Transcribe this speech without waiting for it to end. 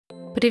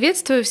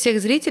Приветствую всех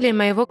зрителей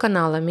моего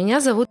канала, меня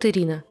зовут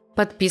Ирина.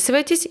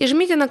 Подписывайтесь и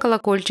жмите на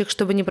колокольчик,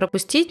 чтобы не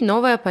пропустить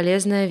новое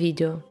полезное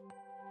видео.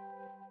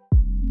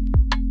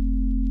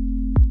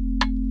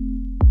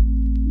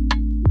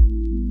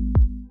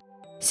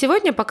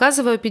 Сегодня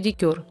показываю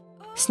педикюр.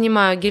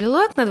 Снимаю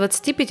гель-лак на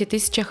 25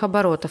 тысячах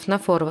оборотов на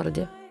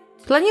форварде.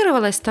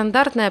 Планировалась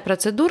стандартная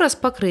процедура с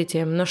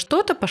покрытием, но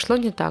что-то пошло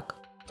не так.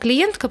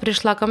 Клиентка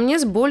пришла ко мне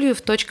с болью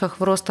в точках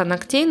вроста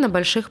ногтей на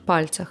больших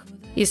пальцах.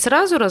 И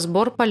сразу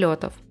разбор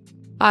полетов.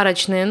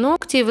 Арочные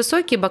ногти и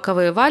высокие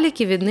боковые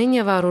валики видны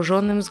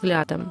невооруженным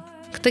взглядом.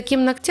 К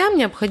таким ногтям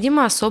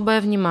необходимо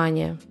особое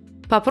внимание.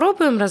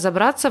 Попробуем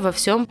разобраться во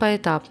всем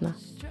поэтапно.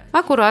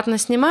 Аккуратно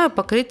снимаю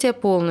покрытие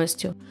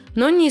полностью,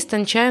 но не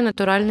истончаю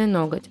натуральный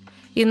ноготь,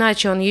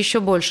 иначе он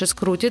еще больше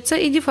скрутится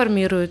и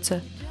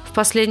деформируется. В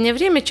последнее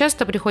время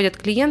часто приходят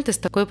клиенты с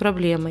такой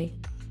проблемой.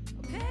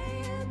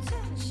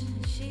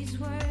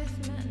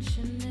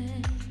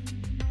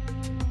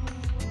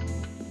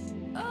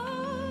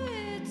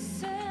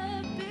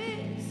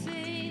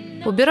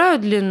 Убираю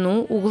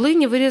длину, углы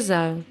не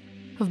вырезаю.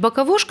 В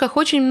боковушках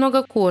очень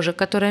много кожи,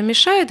 которая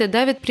мешает и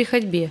давит при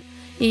ходьбе.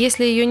 И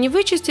если ее не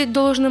вычистить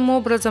должным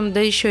образом, да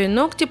еще и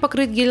ногти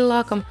покрыть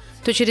гель-лаком,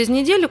 то через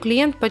неделю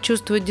клиент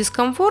почувствует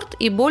дискомфорт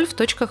и боль в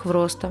точках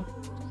вроста.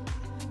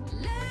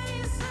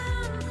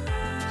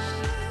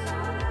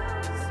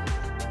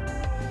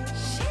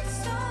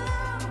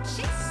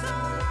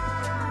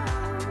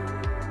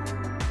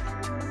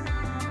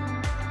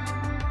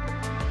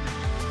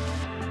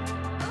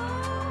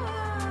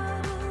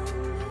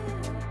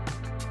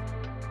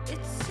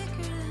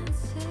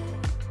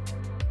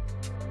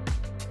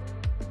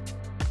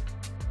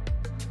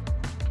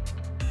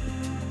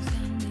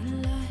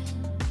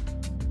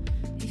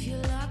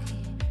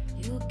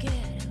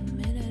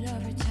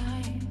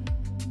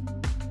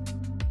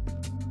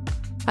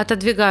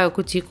 Отодвигаю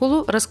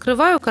кутикулу,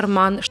 раскрываю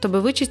карман,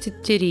 чтобы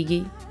вычистить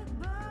птеригий.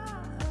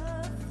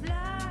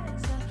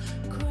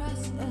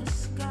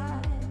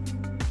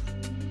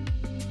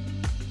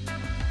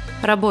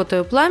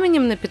 Работаю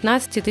пламенем на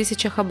 15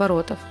 тысячах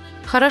оборотов.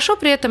 Хорошо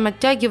при этом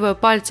оттягиваю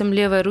пальцем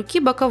левой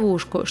руки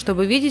боковушку,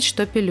 чтобы видеть,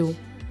 что пилю.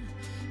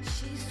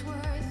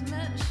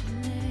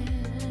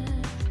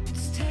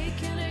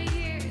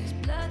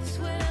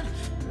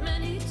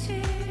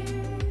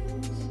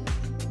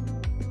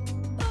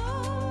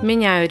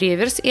 Меняю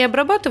реверс и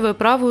обрабатываю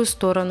правую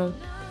сторону.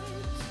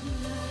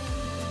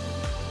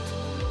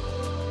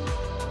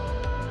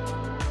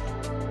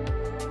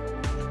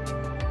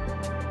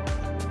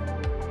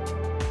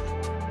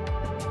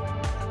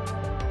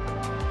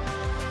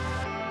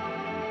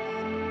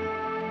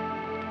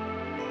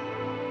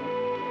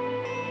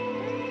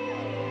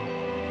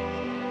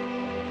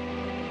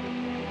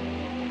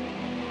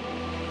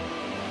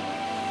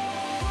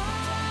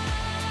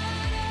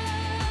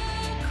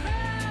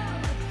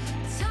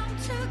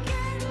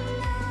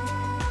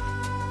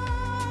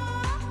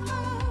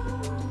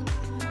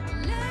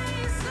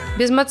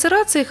 Без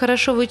мацерации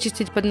хорошо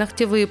вычистить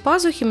подногтевые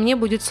пазухи мне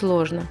будет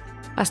сложно.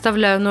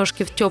 Оставляю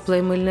ножки в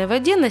теплой мыльной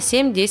воде на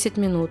 7-10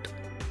 минут.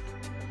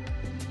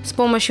 С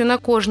помощью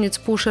накожниц,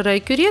 пушера и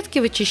кюретки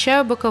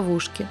вычищаю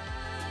боковушки.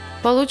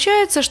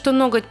 Получается, что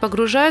ноготь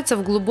погружается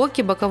в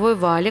глубокий боковой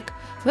валик,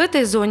 в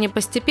этой зоне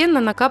постепенно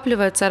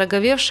накапливается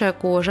ороговевшая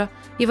кожа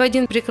и в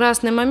один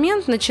прекрасный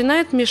момент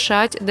начинает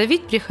мешать,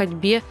 давить при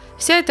ходьбе.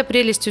 Вся эта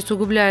прелесть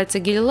усугубляется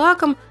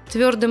гель-лаком,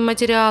 твердым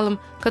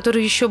материалом,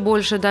 который еще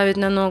больше давит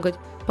на ноготь.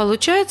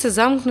 Получается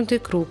замкнутый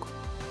круг.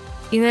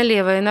 И на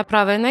левой и на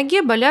правой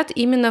ноге болят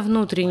именно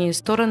внутренние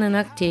стороны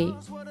ногтей.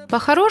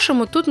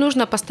 По-хорошему тут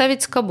нужно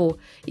поставить скобу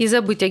и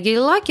забыть о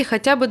гель-лаке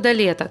хотя бы до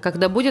лета,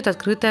 когда будет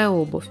открытая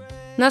обувь.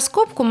 На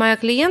скобку моя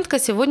клиентка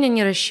сегодня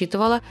не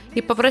рассчитывала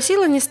и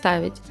попросила не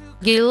ставить.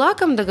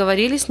 Гель-лаком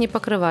договорились не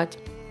покрывать.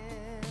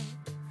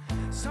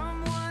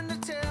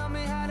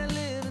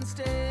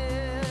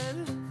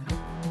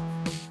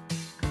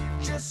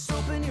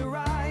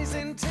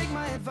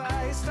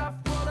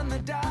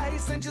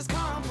 And just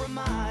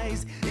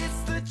compromise.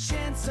 It's the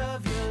chance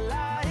of your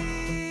life.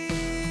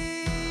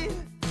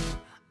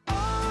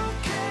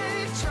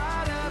 Okay,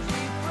 try to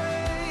be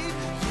brave.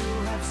 You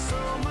have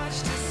so much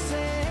to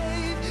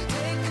save.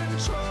 Take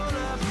control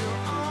of your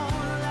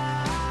own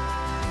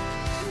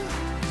life.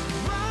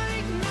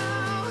 Right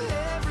now,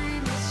 every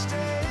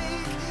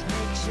mistake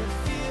makes you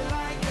feel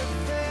like a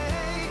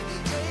fake.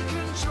 Take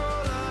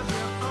control of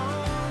your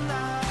own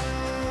life.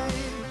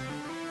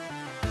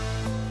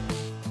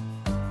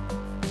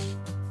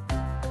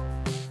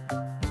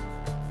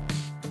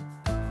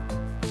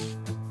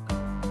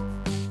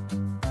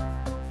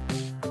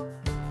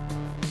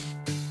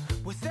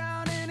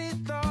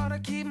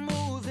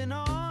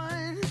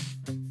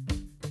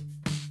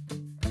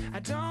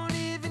 Don't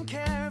even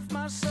care if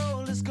my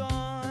soul is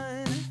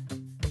gone.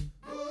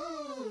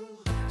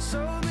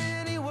 So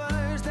many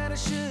words that I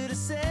should have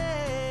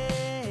said.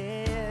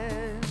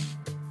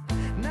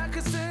 Not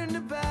concerned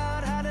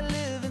about how to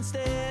live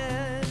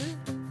instead.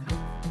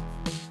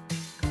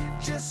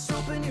 Just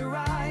open your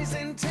eyes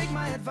and take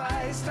my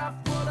advice.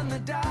 Stop rolling the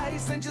dice.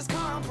 choice and just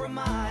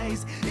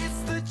compromise.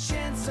 It's the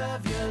chance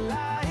of your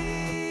life.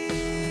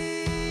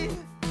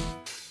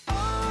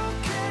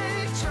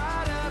 Okay,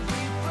 try to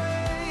be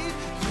brave.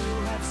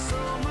 You have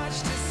so much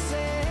to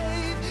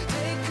save.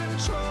 Take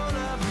control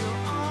of your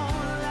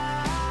own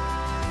life.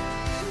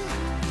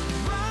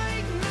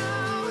 Right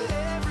now,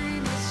 every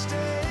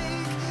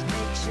mistake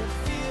makes you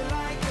feel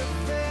like a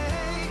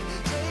fake.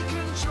 Take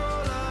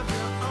control of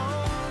your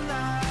own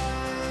life.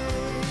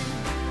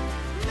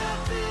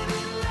 Nothing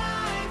in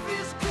life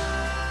is good.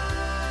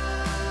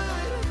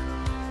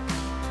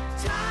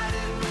 Tired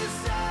and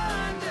misunderstood.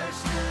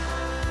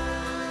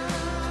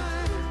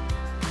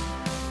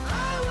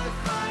 I would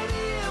fight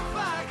if I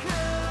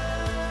could.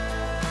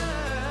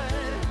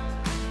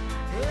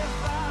 If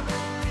I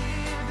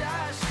believed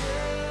I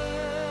should.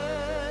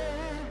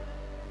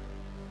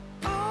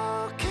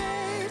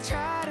 Okay,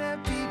 try to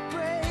be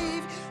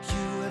brave.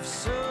 You have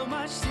so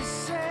much to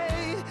say.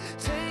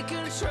 Take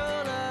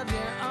control of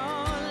your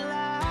own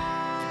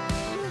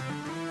life.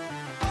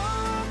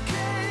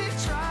 Okay,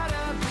 try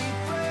to be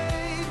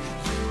brave.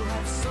 You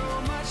have so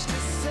much to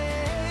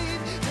save.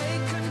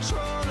 Take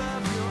control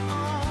of your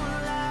own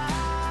life.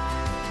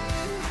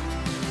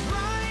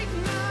 Right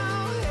now,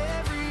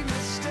 every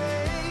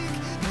mistake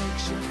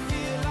makes you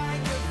feel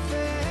like a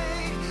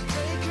fake.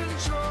 Take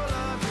control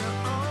of your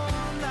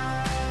own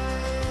life.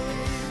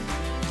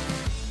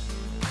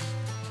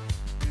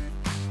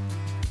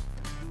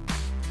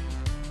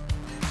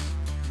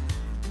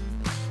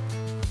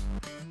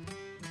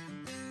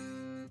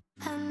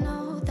 I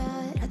know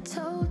that I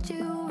told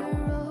you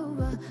we're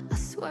over. I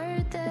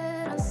swear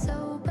that I'm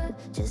sober.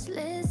 Just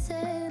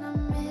listen, I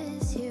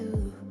miss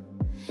you.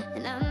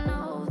 And I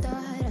know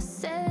that I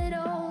said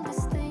all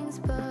these things,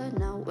 but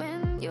now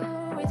when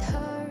you're with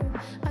her,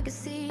 I can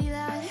see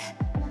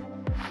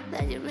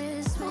that you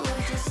miss me.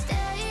 Would you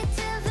stay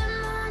till the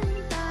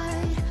morning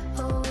light,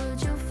 or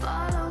would you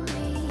follow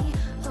me,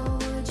 or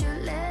would you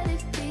let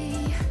it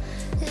be?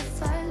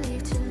 If I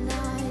leave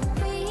tonight,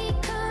 we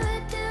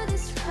could do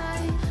this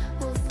right.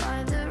 We'll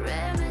find the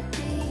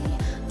remedy,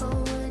 or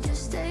would you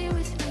stay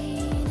with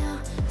me now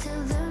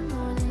till the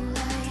morning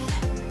light?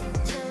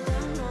 Till the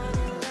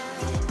morning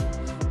light,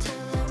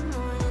 till the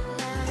morning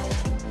light,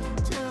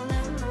 till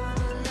the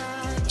morning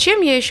light.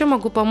 Чем я еще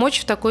могу помочь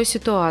в такой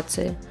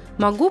ситуации?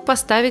 Могу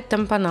поставить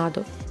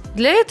тампонаду.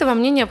 Для этого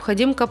мне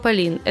необходим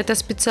капалин. Это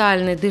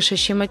специальный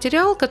дышащий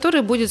материал,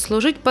 который будет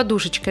служить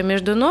подушечкой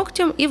между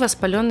ногтем и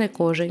воспаленной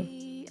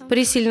кожей.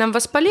 При сильном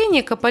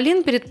воспалении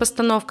капалин перед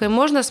постановкой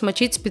можно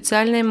смочить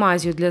специальной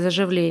мазью для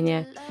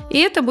заживления. И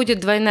это будет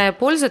двойная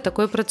польза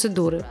такой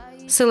процедуры.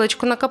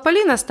 Ссылочку на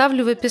капалин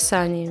оставлю в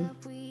описании.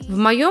 В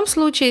моем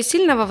случае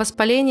сильного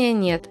воспаления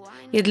нет,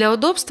 и для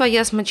удобства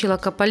я смочила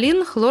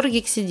капалин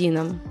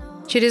хлоргексидином.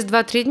 Через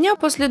 2-3 дня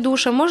после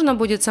душа можно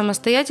будет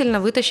самостоятельно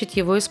вытащить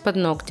его из-под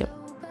ногтя.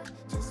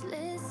 Just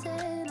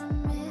listen, I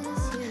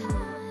miss you.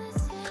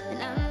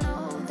 And I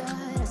know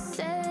that I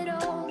said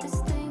all these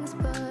things,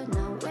 but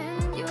now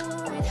when you're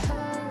with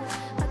her,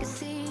 I can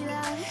see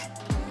that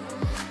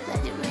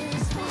you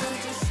miss me.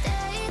 Would you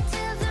stay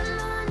till the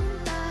morning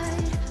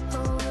light,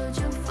 or would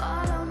you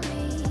follow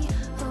me,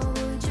 or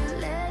would you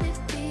let it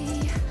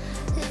be?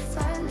 If I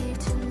leave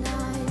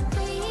tonight,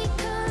 we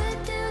could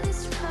do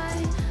this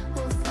right.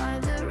 We'll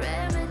find the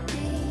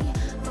remedy,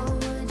 or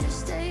would you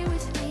stay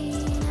with me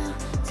now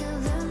till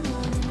the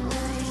morning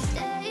light?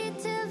 Stay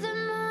till the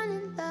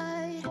morning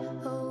light,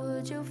 or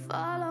would you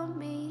follow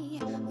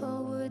me, or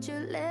would you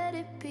let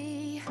it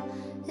be?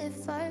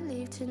 If I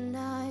leave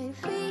tonight,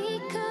 we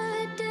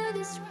could do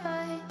this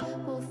right.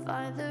 We'll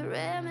find the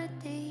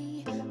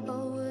remedy,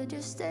 or would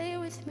you stay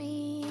with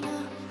me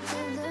now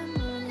till the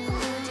morning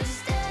light? Would you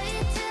stay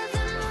till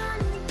the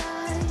morning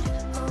light,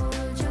 or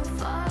would you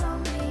follow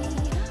me,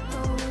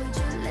 or would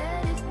you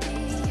let it be?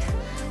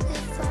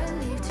 If I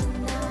leave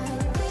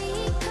tonight, we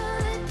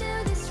could do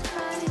this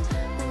right.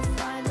 We'll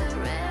find the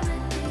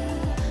remedy,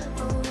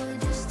 or would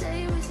you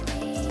stay with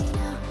me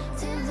now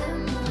till the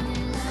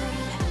morning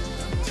light?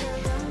 Till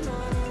the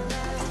morning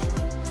light,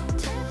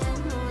 till the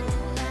morning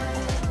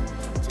light,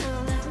 till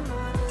the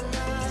morning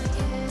light,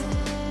 yeah.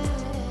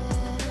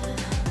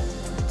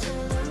 Till the morning light,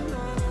 till the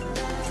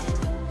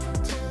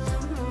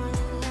morning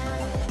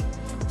light,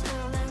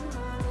 till the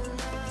morning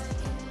light,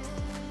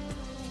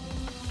 yeah.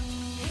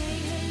 Hey,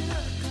 hey,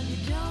 look, you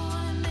don't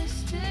wanna miss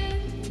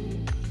this.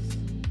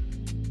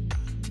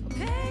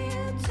 Pay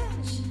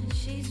attention,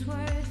 she's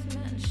worth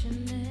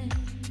mentioning.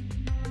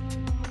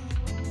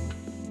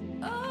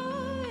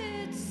 Oh,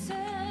 it's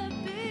a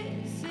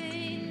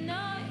busy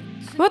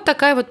night. Вот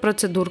такая вот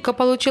процедурка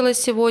получилась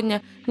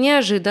сегодня.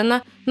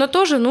 Неожиданно, но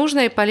тоже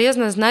нужно и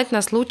полезно знать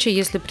на случай,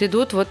 если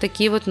придут вот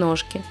такие вот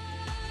ножки.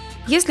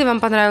 Если вам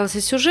понравился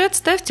сюжет,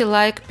 ставьте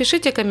лайк,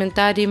 пишите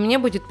комментарии, мне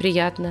будет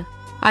приятно.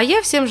 А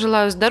я всем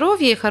желаю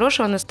здоровья и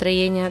хорошего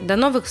настроения. До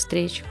новых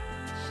встреч!